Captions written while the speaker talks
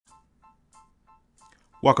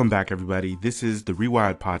Welcome back, everybody. This is the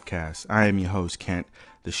Rewired Podcast. I am your host, Kent,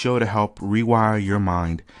 the show to help rewire your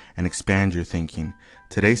mind and expand your thinking.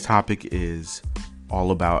 Today's topic is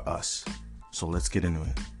all about us. So let's get into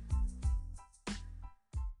it.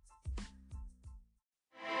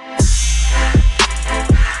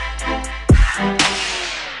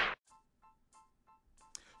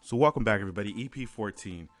 So welcome back, everybody. EP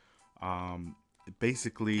 14.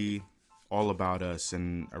 Basically all about us,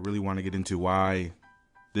 and I really want to get into why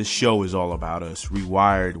this show is all about us.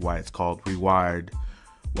 Rewired, why it's called Rewired,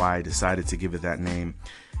 why I decided to give it that name.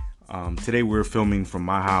 Today we're filming from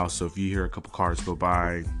my house, so if you hear a couple cars go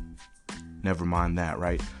by, never mind that,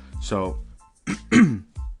 right? So,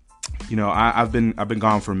 I've been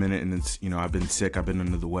gone for a minute, and it's I've been sick. I've been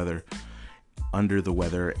under the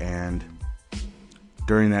weather, and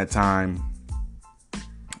during that time,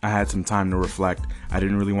 I had some time to reflect. I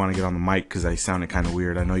didn't really want to get on the mic because I sounded kind of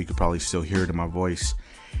weird. I know you could probably still hear it in my voice.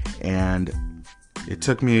 And it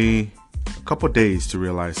took me a couple days to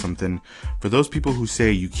realize something. For those people who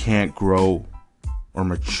say you can't grow or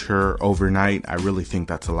mature overnight, I really think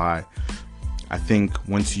that's a lie. I think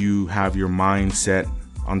once you have your mind set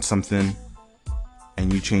on something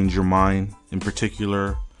and you change your mind in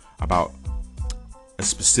particular about a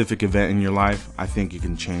specific event in your life, I think you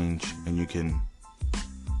can change and you can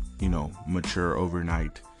mature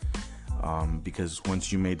overnight, because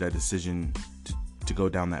once you made that decision to go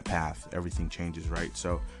down that path, everything changes, right?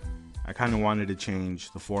 So I kind of wanted to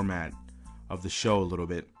change the format of the show a little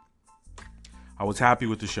bit. I was happy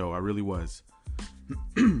with the show, I really was.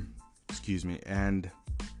 Excuse me. And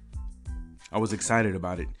I was excited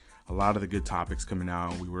about it. A lot of the good topics coming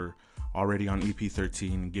out. We were already on EP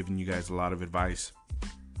 13 and giving you guys a lot of advice.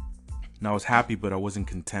 And I was happy, but I wasn't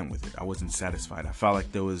content with it. I wasn't satisfied. I felt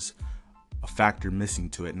like there was a factor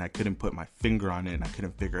missing to it, and I couldn't put my finger on it, and I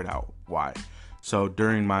couldn't figure it out why. So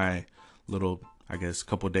during my little,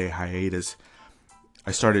 couple day hiatus,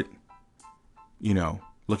 I started,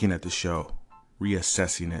 looking at the show,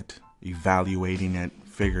 reassessing it, evaluating it,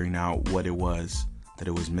 figuring out what it was that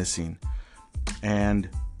it was missing. And,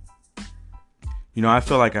 I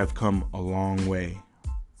feel like I've come a long way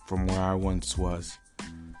from where I once was.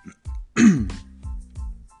 You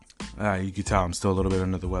can tell I'm still a little bit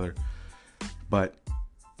under the weather, but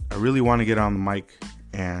I really want to get on the mic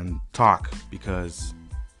and talk because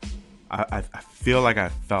I feel like I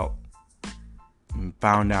felt and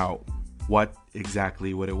found out what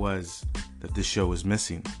it was that this show was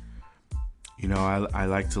missing. I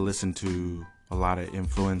like to listen to a lot of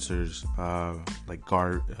influencers,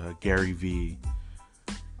 like Gary V,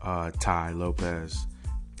 Tai Lopez,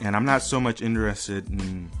 and I'm not so much interested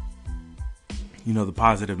in the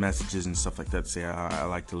positive messages and stuff like that. Say I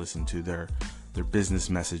like to listen to their business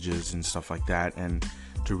messages and stuff like that, and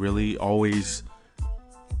to really always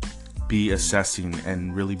be assessing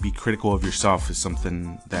and really be critical of yourself is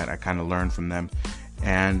something that I kind of learned from them.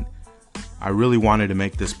 And I really wanted to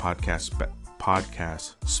make this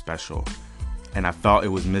podcast special, and I felt it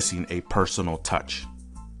was missing a personal touch,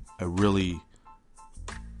 a really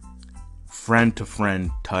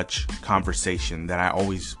friend-to-friend touch conversation that I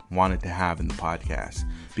always wanted to have in the podcast,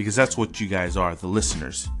 because that's what you guys are, the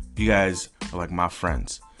listeners. You guys are like my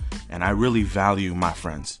friends, and I really value my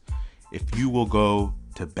friends. If you will go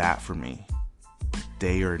to bat for me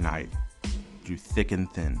day or night, through thick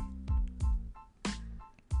and thin,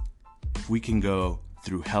 if we can go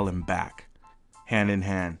through hell and back, hand in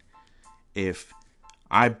hand, if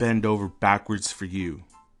I bend over backwards for you,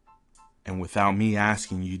 and without me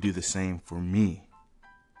asking, you do the same for me,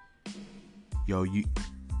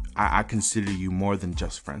 I consider you more than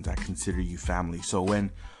just friends. I consider you family. So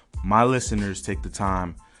when my listeners take the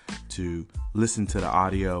time to listen to the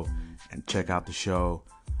audio and check out the show,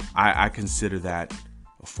 I consider that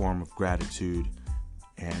a form of gratitude,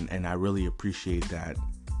 and I really appreciate that,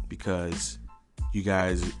 because you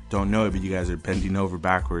guys don't know it, but you guys are bending over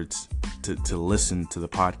backwards to listen to the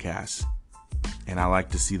podcast. And I like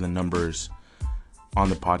to see the numbers on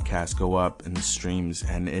the podcast go up and the streams,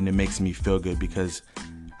 and it makes me feel good because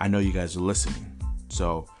I know you guys are listening.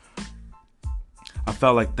 So I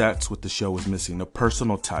felt like that's what the show was missing, a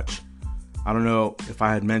personal touch. I don't know if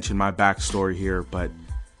I had mentioned my backstory here, but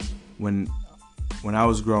when I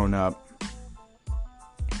was growing up,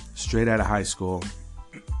 straight out of high school,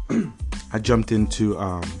 I jumped into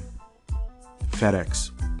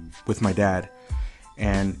FedEx with my dad.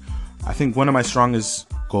 And I think one of my strongest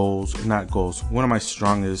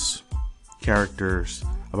characters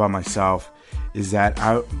about myself is that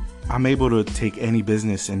I'm able to take any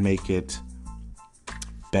business and make it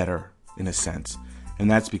better in a sense. And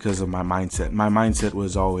that's because of my mindset. My mindset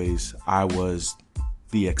was always, I was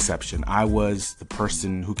the exception. I was the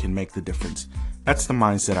person who can make the difference. That's the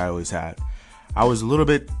mindset I always had. I was a little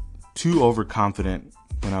bit too overconfident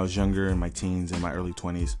when I was younger, in my teens and my early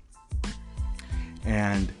 20s.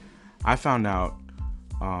 And I found out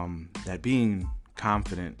that being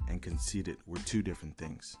confident and conceited were two different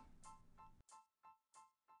things.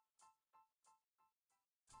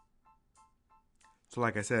 So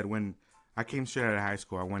like I said, when I came straight out of high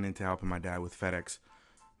school, I went into helping my dad with FedEx.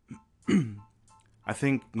 I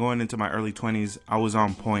think going into my early 20s, I was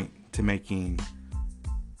on point to making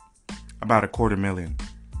about $250,000.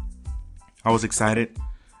 I was excited.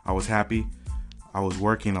 I was happy. I was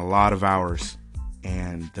working a lot of hours,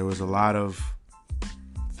 and there was a lot of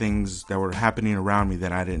things that were happening around me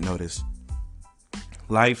that I didn't notice.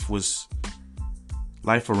 Life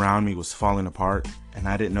around me was falling apart, and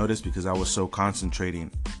I didn't notice because I was so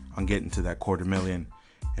concentrating on getting to that $250,000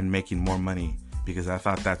 and making more money, because I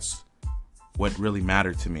thought that's what really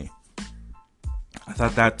mattered to me. I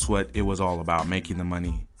thought that's what it was all about, making the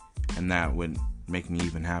money, and that would make me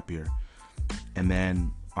even happier. And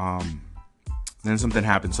then something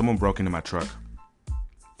happened. Someone broke into my truck.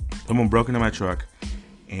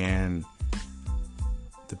 And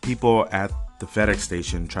the people at the FedEx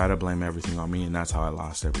station tried to blame everything on me, and that's how I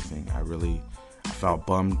lost everything. I felt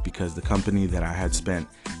bummed because the company that I had spent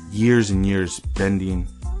years and years bending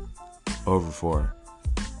over for,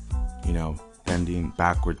 bending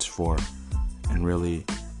backwards for, and really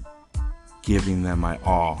giving them my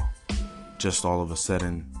all, just all of a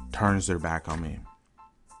sudden turns their back on me.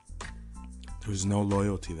 There was no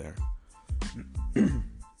loyalty there.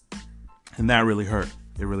 And that really hurt.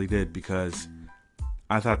 It really did, because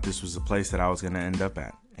I thought this was the place that I was going to end up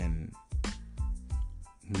at. And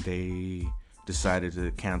they decided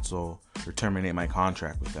to cancel or terminate my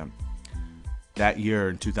contract with them. That year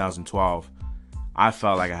in 2012, I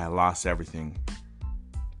felt like I had lost everything.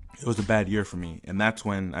 It was a bad year for me. And that's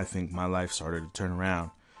when I think my life started to turn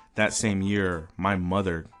around. That same year, my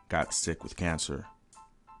mother got sick with cancer.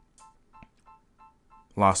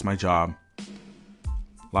 Lost my job.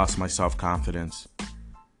 Lost my self-confidence.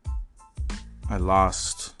 I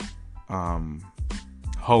lost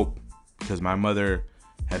hope, because my mother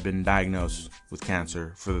had been diagnosed with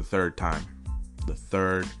cancer for the third time. The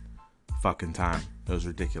third fucking time. It was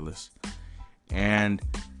ridiculous. And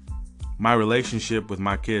my relationship with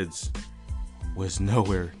my kids was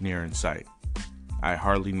nowhere near in sight. I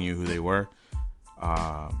hardly knew who they were.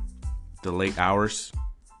 The late hours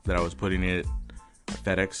that I was putting in at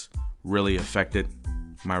FedEx really affected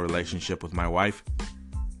my relationship with my wife.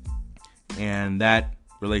 And that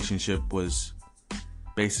relationship was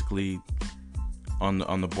basically on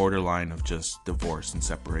the borderline of just divorce and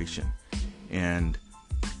separation. And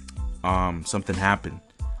something happened.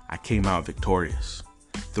 I came out victorious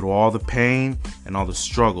through all the pain and all the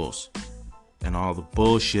struggles and all the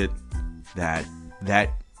bullshit that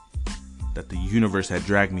the universe had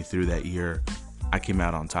dragged me through that year. I came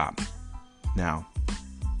out on top. Now,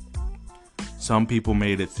 some people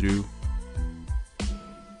made it through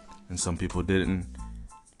and some people didn't.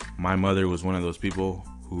 My mother was one of those people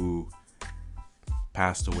who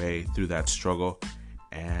passed away through that struggle,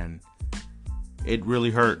 and it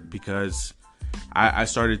really hurt, because I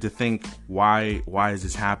started to think, why is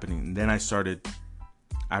this happening? And then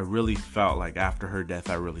I really felt like after her death,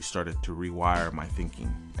 I really started to rewire my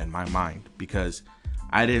thinking and my mind, because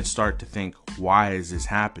I didn't start to think, why is this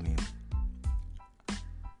happening?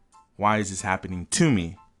 Why is this happening to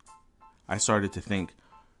me? I started to think,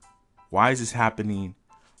 why is this happening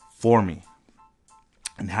for me?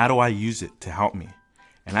 And how do I use it to help me?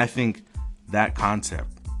 And I think that concept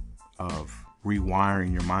of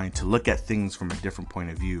rewiring your mind to look at things from a different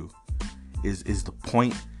point of view is the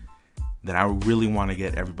point that I really want to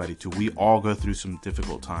get everybody to. We all go through some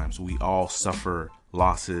difficult times. We all suffer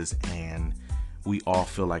losses, and we all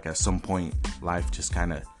feel like at some point life just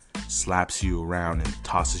kind of slaps you around and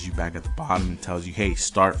tosses you back at the bottom and tells you, hey,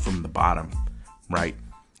 start from the bottom, right?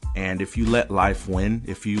 And if you let life win,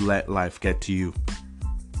 if you let life get to you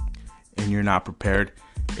and you're not prepared,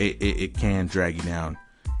 it can drag you down.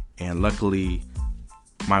 And luckily,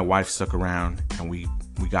 my wife stuck around, and we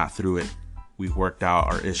got through it. We worked out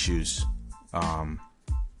our issues.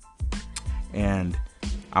 And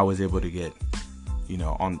I was able to get,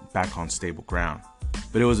 back on stable ground.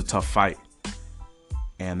 But it was a tough fight.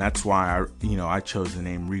 And that's why I chose the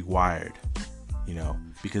name Rewired,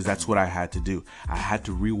 because that's what I had to do. I had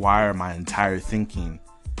to rewire my entire thinking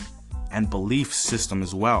and belief system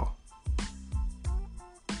as well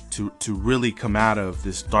to really come out of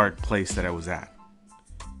this dark place that I was at.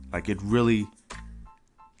 Like, it really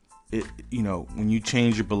when you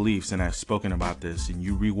change your beliefs, and I've spoken about this, and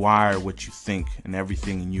you rewire what you think and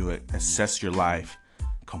everything, and you assess your life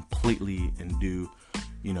completely and do,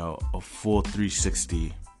 a full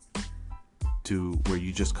 360 to where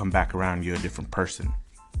you just come back around, you're a different person.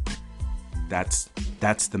 That's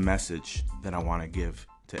the message that I want to give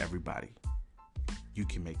to everybody. You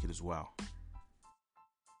can make it as well.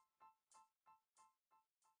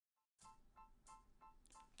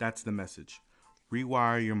 That's the message.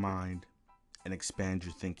 Rewire your mind and expand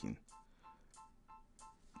your thinking.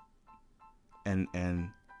 And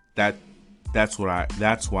that's why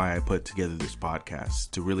I put together this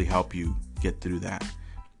podcast, to really help you get through that.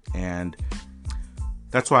 And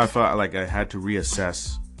that's why I felt like I had to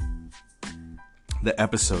reassess the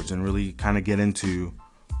episodes and really kind of get into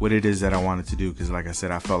what it is that I wanted to do, because like I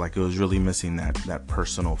said, I felt like it was really missing that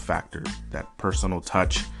personal factor, that personal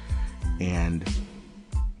touch. And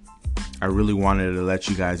I really wanted to let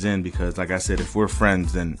you guys in, because like I said, if we're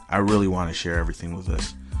friends, then I really want to share everything with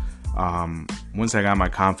us. Once I got my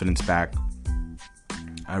confidence back,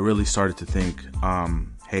 I really started to think,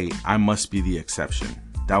 hey, I must be the exception.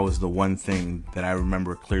 That was the one thing that I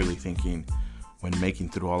remember clearly thinking when making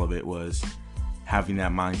through all of it, was having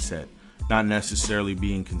that mindset, not necessarily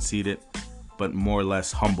being conceited, but more or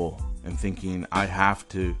less humble, and thinking I have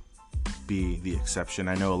to be the exception.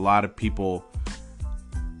 I know a lot of people,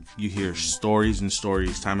 you hear stories and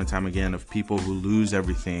stories time and time again of people who lose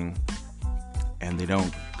everything and they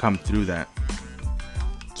don't come through that.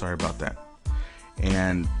 Sorry about that.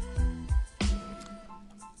 And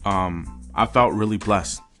I felt really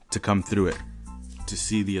blessed to come through it, to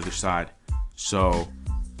see the other side. So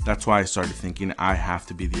that's why I started thinking I have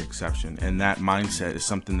to be the exception. And that mindset is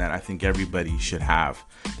something that I think everybody should have,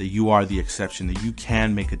 that you are the exception, that you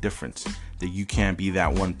can make a difference, that you can be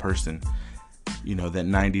that one person. That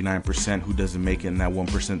 99% who doesn't make it, and that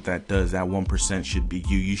 1% that does, that 1% should be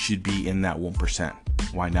you. You should be in that 1%.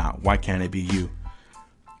 Why not? Why can't it be you?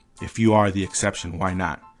 If you are the exception, why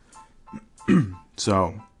not?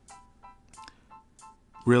 So,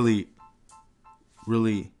 really,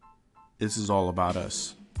 this is all about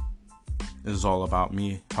us. This is all about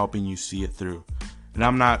me helping you see it through. And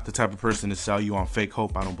I'm not the type of person to sell you on fake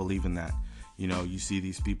hope. I don't believe in that. You see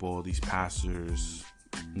these people, these pastors,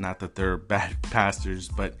 not that they're bad pastors,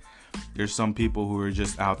 but there's some people who are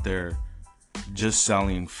just out there just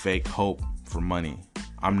selling fake hope for money.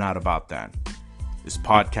 I'm not about that. This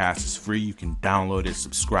podcast is free. You can download it,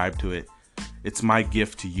 subscribe to it. It's my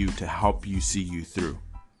gift to you to help you see you through,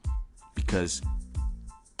 because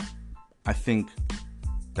I think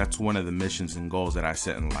that's one of the missions and goals that I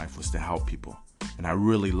set in life, was to help people. And I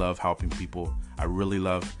really love helping people. I really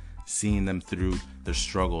love seeing them through their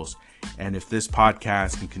struggles. And if this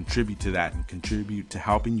podcast can contribute to that, and contribute to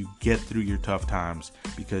helping you get through your tough times,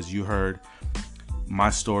 because you heard my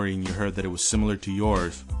story and you heard that it was similar to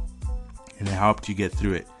yours, and it helped you get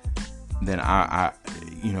through it, then I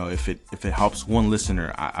if it helps one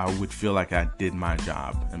listener, I would feel like I did my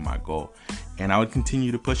job and my goal. And I would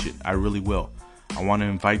continue to push it. I really will. I want to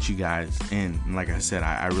invite you guys in. And like I said,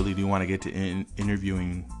 I really do want to get to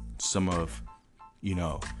interviewing some of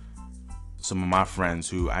my friends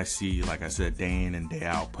who I see, like I said, day in and day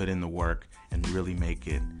out, put in the work and really make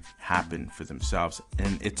it happen for themselves.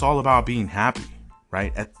 And it's all about being happy,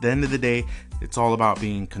 right? At the end of the day, it's all about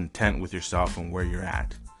being content with yourself and where you're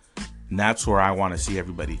at. And that's where I want to see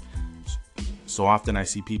everybody. So often I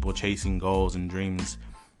see people chasing goals and dreams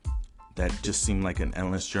that just seem like an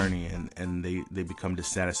endless journey, and they become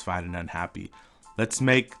dissatisfied and unhappy. Let's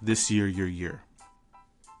make this year your year.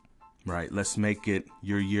 Right? Let's make it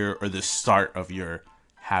your year, or the start of your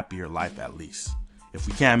happier life, at least. If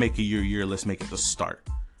we can't make it your year, let's make it the start.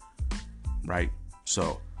 Right?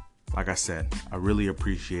 So, like I said, I really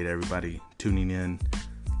appreciate everybody tuning in,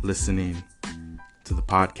 listening to the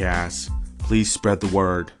podcast. Please spread the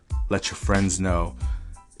word. Let your friends know.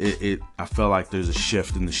 I feel like there's a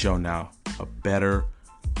shift in the show now. A better,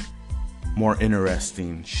 more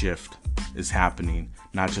interesting shift is happening.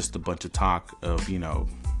 Not just a bunch of talk of,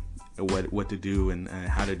 what to do and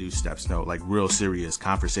how to do steps. No, like real serious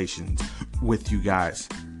conversations with you guys.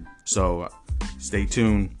 So stay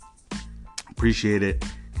tuned. Appreciate it.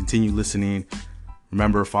 Continue listening.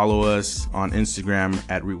 Remember, follow us on Instagram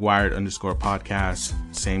at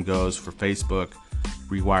rewired_podcast. Same goes for Facebook,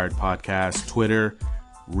 Rewired Podcast. Twitter,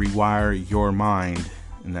 Rewire Your Mind,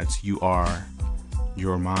 and that's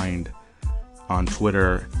your mind on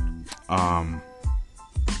Twitter.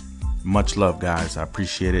 Much love, guys. I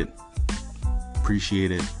appreciate it.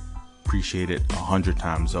 Appreciate it 100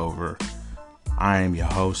 times over. I am your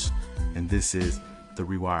host, and this is the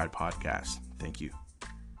Rewired Podcast. Thank you.